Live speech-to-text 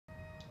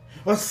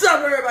What's up,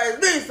 everybody? It's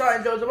me,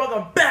 Siren, and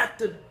welcome back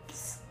to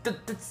the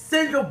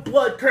Single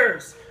Blood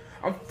Curse.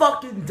 I'm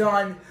fucking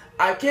done.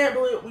 I can't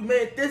believe we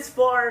made it this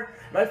far.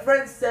 My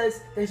friend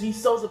says that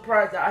he's so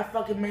surprised that I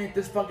fucking made it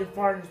this fucking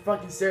far and he's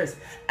fucking serious.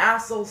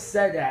 Assel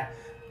said that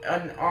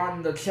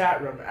on the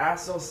chat room.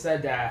 Assel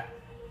said that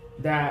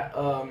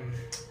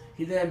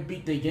he didn't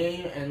beat the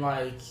game and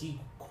like he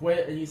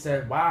quit and he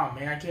said, "Wow,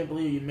 man, I can't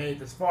believe you made it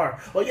this far."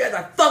 Well, yes,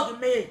 I fucking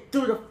made it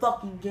through the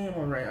fucking game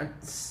already.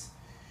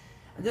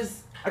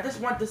 I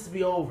just want this to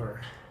be over.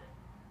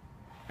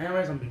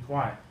 Anyways, I'm gonna be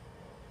quiet.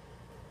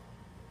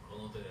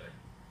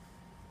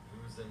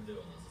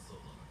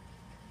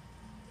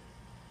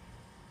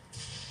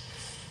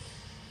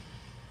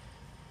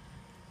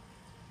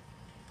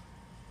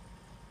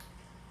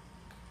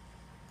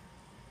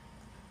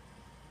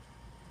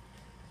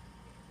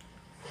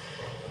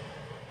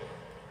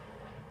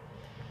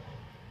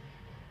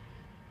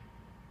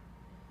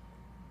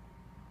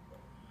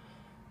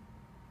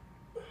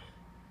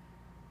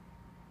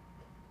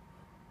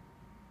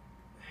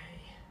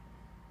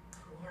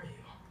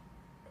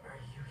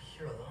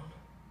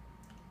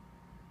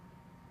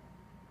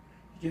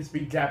 You can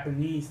speak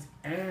Japanese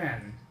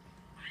and...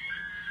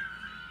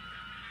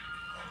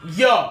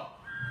 Yo!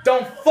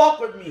 Don't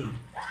fuck with me!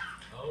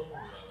 Oh,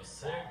 I was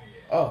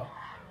Serbian. Oh.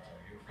 How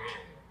do you feel?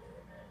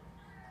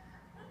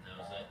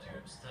 Now that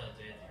you've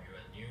started your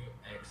new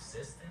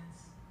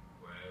existence,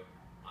 well,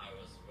 I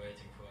was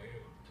waiting for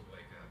you to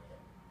wake up.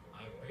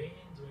 I've been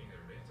doing a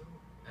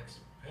little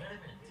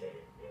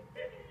experimenting.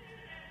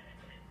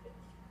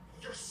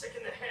 You're sick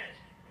in the head!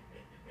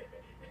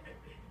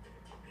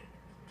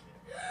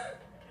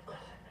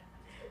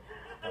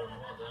 You're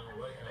more than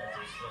welcome to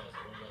start as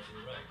long as you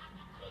like,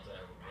 but I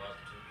would love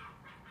to.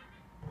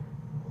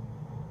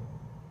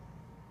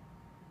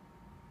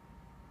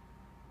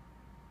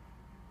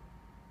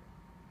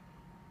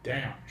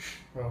 Damn.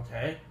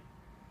 Okay.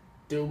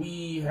 Do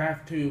we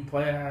have to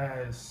play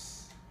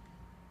as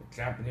a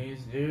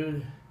Japanese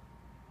dude?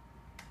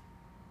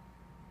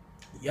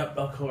 Yep,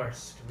 of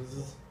course. This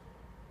is...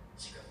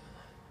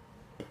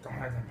 Don't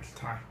have that much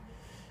time.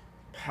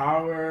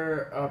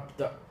 Power up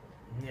the...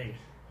 Nigga.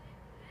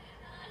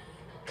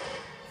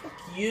 Fuck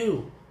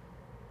you.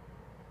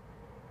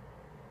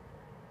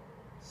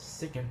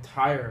 Sick and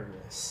tired of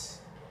this.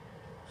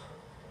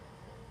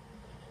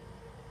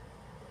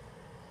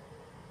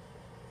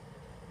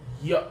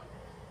 Yup.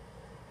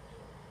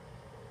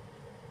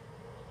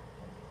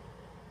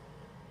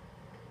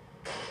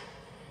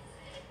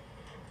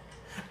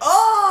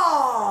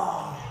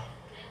 Oh!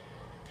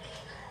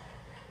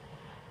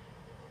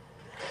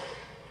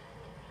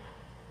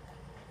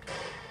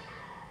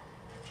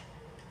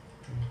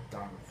 I'm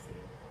done with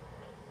you.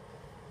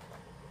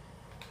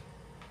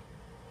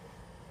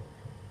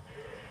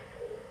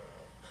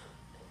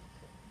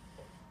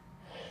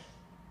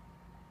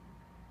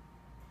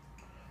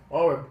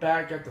 Oh, we're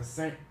back at the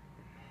same...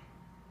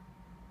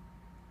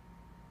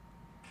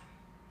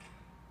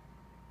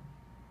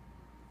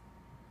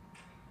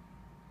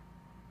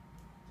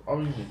 Oh,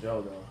 we need to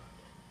go though.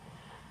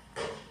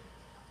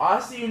 Oh, I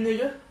see you,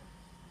 nigga.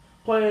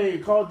 Play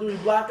Call of Duty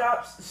Black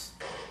Ops.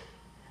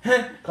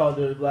 Call of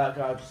Duty Black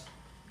Ops.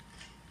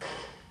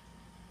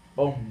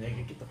 Boom,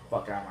 nigga, get the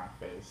fuck out of my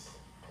face.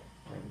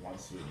 I want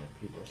to see you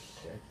piece of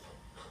shit.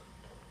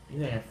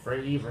 You ain't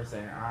afraid either,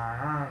 saying,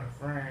 I'm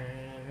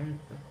afraid.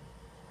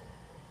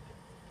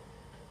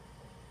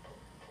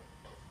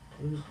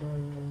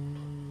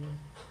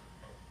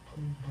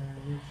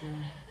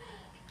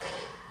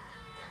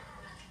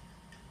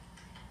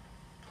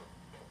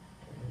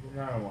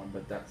 Another one,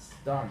 but that's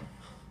done.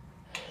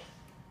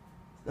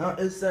 Now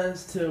it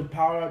says to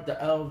power up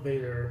the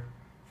elevator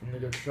from the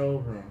control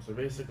room. So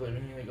basically we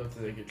need to go to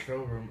the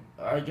control room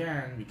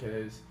again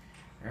because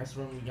that's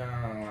when we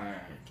gonna like...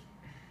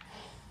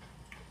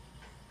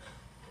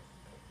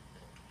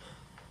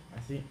 I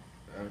see.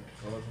 Okay,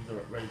 so let's do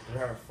it. Ready? Do we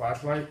have a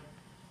flashlight?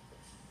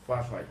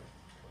 Flashlight.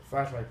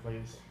 Flashlight,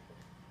 please.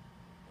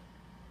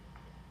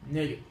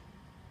 Nigga.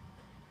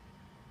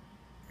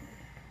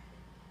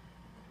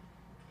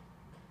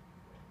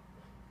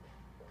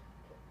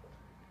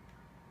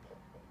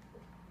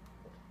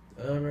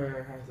 The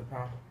elevator has the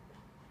power.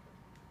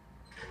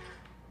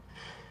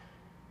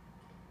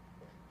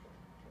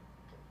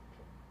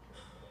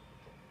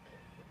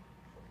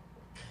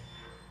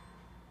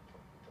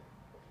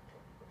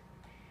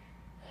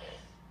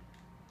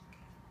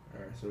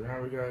 Alright, so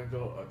now we gotta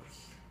go up.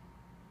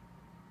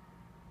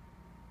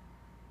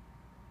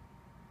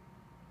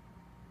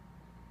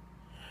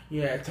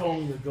 Yeah, it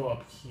told me to go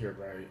up here,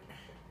 right?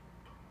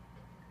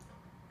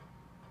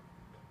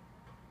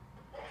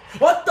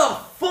 What the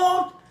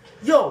fuck?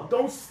 Yo,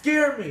 don't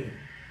scare me.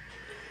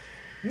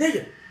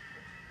 Nigga.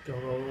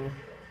 Go.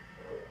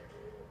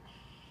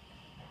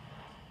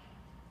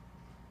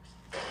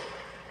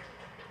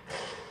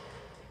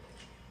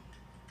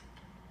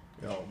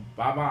 Yo,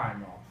 bye-bye,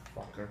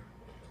 motherfucker.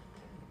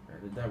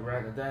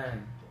 Rather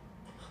than.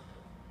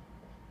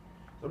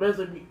 So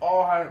basically,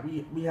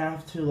 we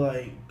have to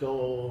like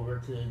go over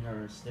to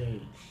another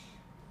stage.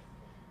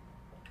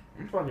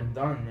 I'm fucking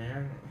done,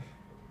 man.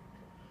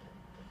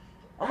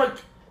 I'm like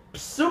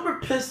super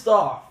pissed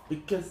off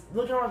because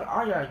look at what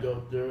I gotta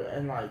go through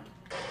and like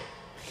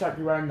shot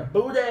you right in the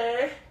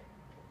booty.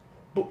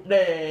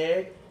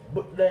 Bootleg.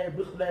 Bootleg,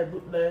 bootleg,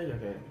 bootleg.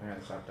 Okay, I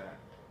gotta stop that.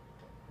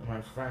 And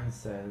my friend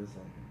says,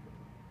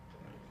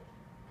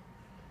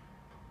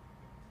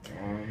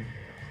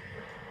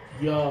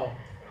 yo.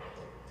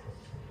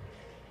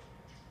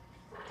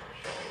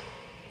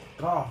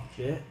 Fuck off,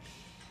 bitch.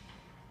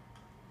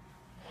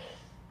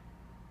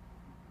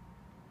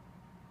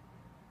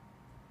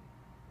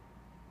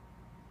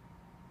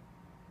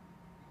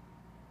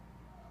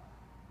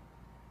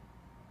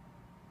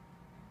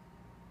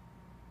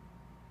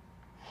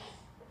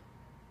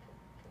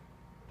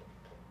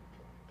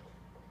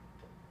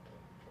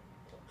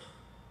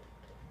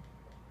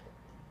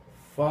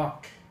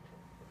 Fuck.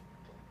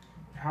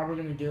 How are we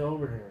gonna get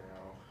over here,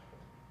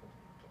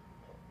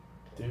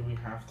 though? Do we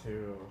have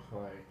to,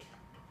 like...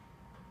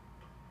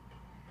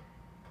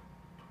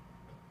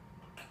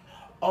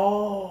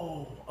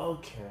 Oh,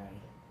 okay.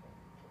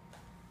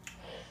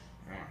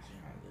 I want to see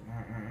how to do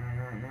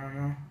it.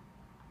 No.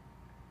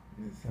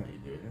 This is how you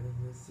do it.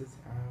 This is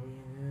how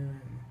you do it.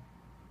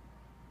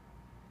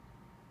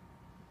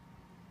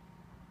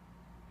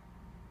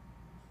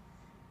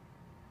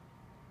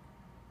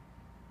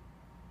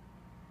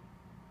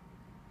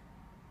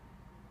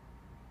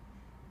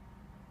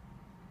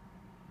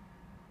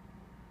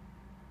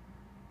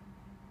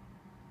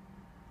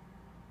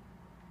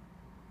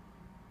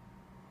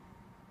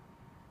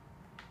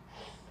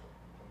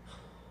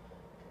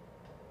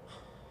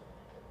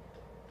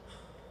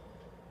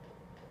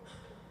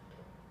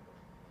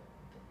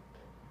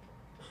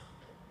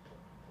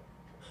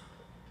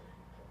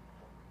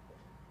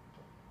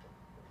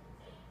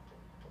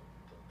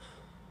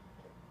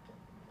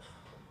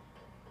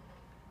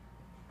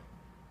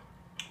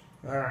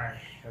 Alright,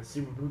 let's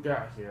see what we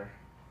got here.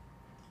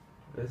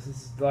 This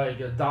is like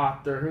a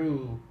Doctor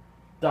Who.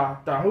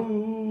 Doctor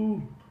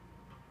Who!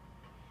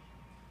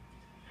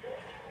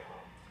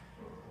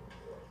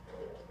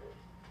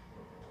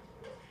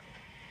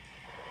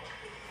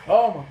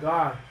 Oh my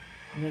god.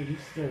 Man, you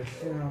scared the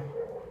shit out.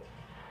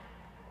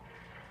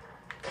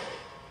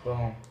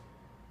 Boom.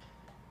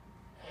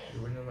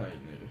 You're in the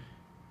light, nigga.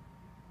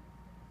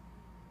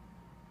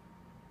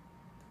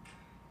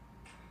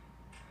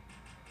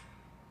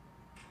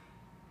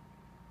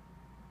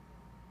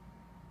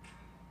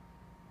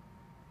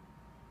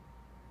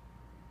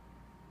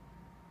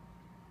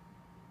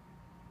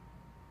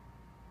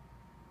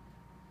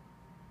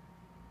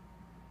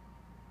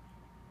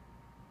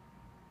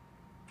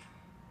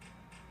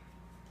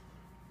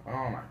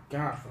 Oh my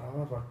god, for the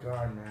love of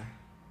God, man.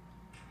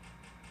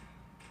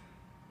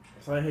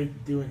 So I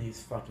hate doing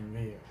these fucking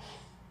videos.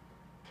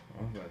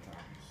 Most of the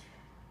times.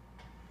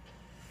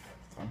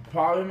 I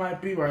probably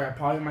might be right, I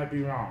probably might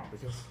be wrong,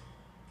 because...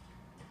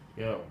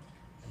 Yo,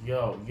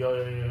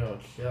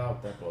 shut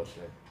up that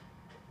bullshit.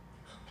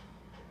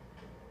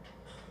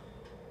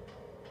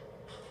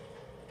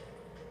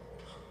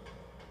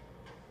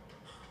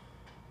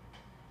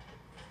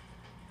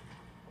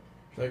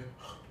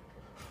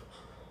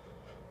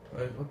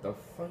 Like, what the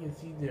fuck is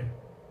he doing?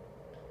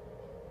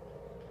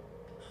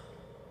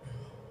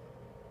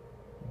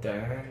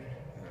 Dan?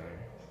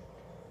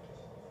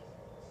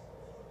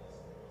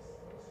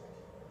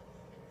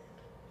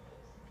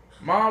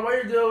 Mom, what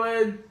are you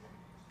doing?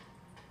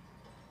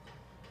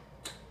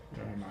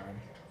 Never mind.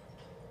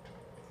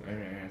 I'm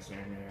gonna answer me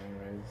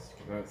anyways,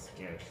 because that's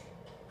scared.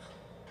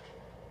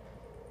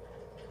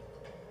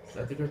 Is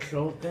that the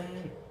control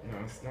thing? No,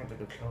 it's not the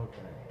control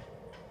thing.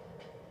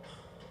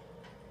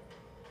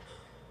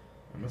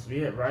 That must be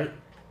it, right?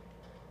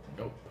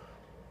 Nope.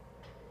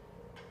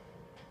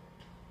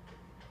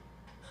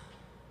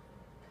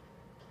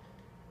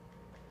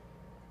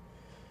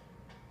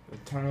 The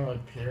tunnel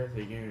appears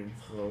again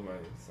flow by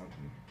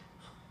something.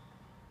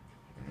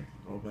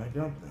 Go back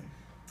up then.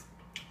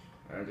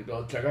 I had to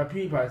go check out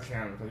PewDiePie's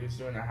channel because he's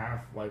doing a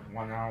half, like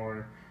 1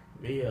 hour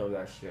video of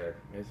that shit.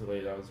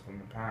 Basically, that was from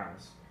the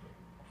past.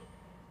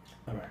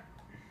 Alright.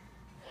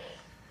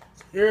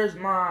 So here's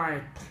my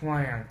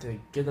plan to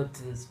get up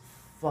to this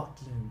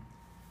fucking...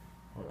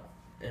 Hold up.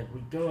 If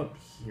we go up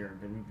here,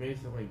 then we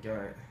basically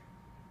gotta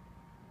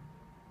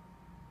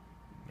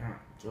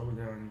go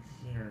down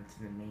here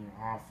to the main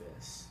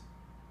office.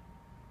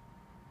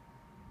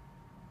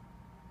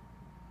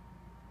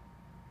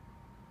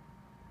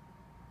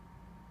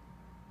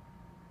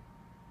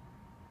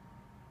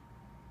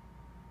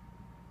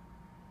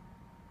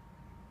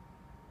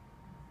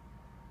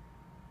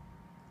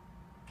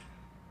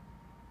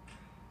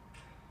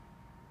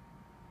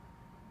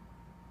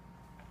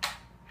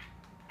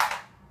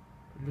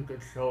 The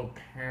control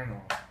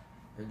panel.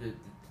 The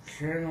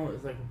channel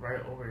is like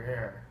right over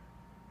there.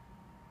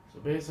 So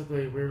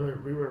basically, we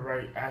were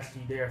right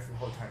actually there for the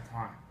whole entire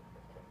time.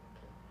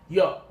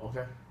 Yo,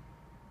 okay.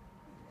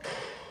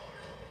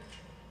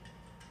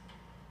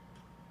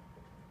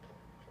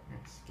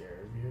 I'm scared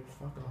of you.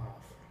 Fuck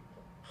off.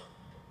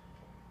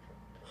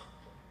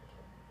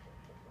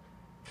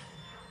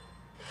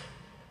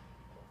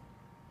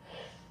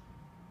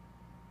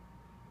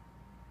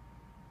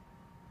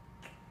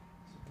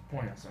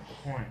 point. That's not the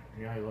point.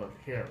 You gotta look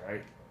here,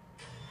 right?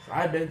 So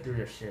I've been through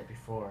this shit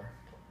before.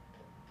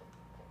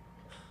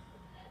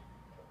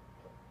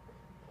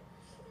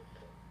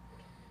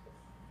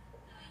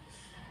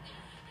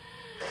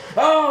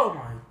 Oh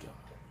my god.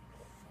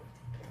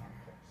 Fucking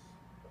dumbass.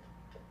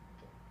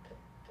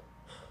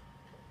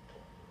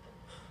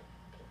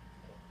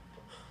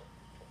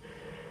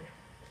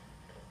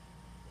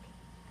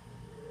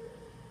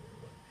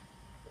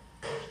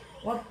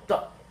 What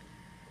the?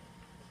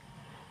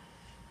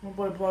 Wanna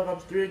play Black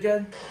Ops 3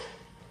 again?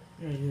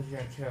 Yeah, he's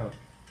gonna kill.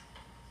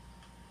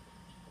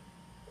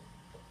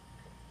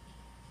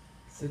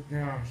 Sit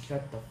down and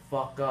shut the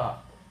fuck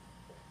up.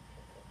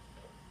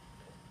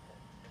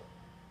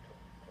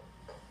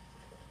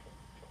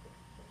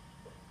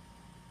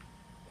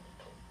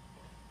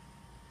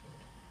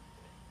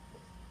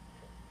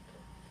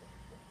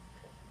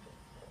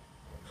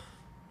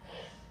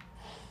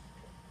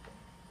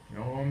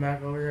 No going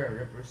back over there,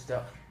 Ripper's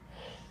stuck.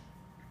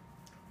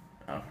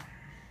 Okay.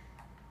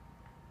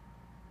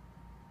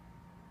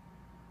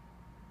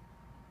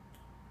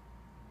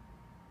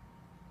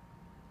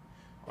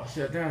 Oh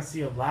shit, I think I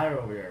see a ladder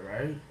over there,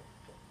 right?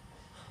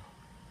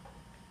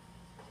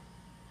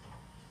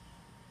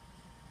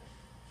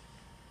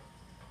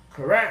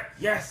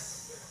 Correct,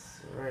 yes!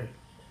 Right.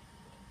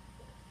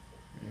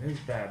 And this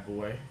bad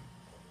boy.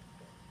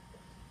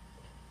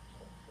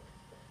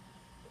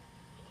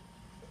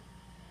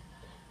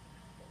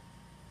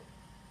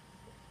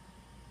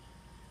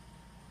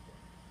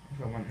 I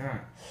think I want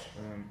that.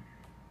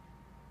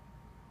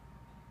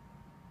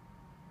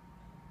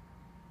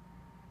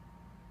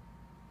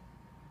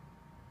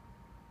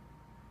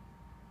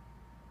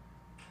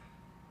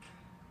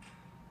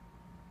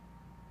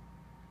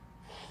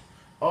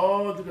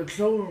 Oh, the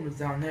control room is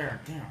down there.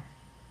 Damn.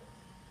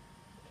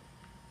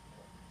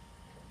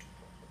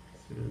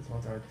 See this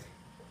whole time.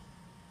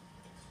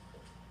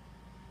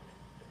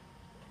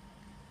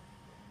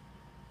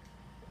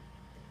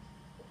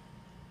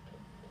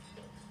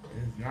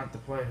 This is not the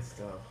place,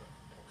 though.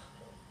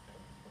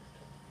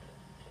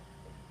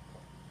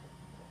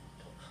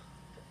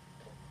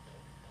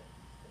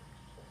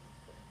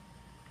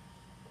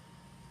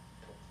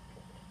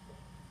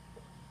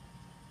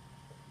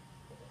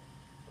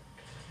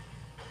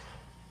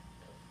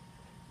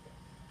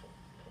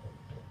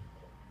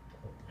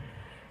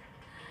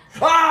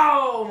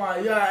 Oh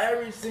my god,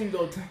 every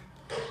single time.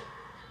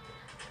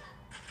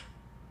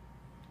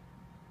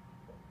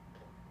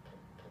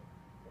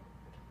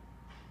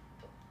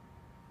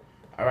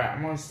 Alright,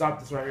 I'm gonna stop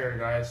this right here,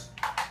 guys.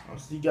 I'll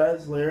see you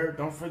guys later.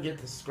 Don't forget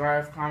to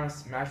subscribe, comment,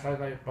 smash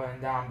that like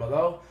button down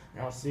below.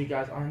 And I'll see you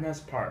guys on the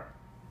next part.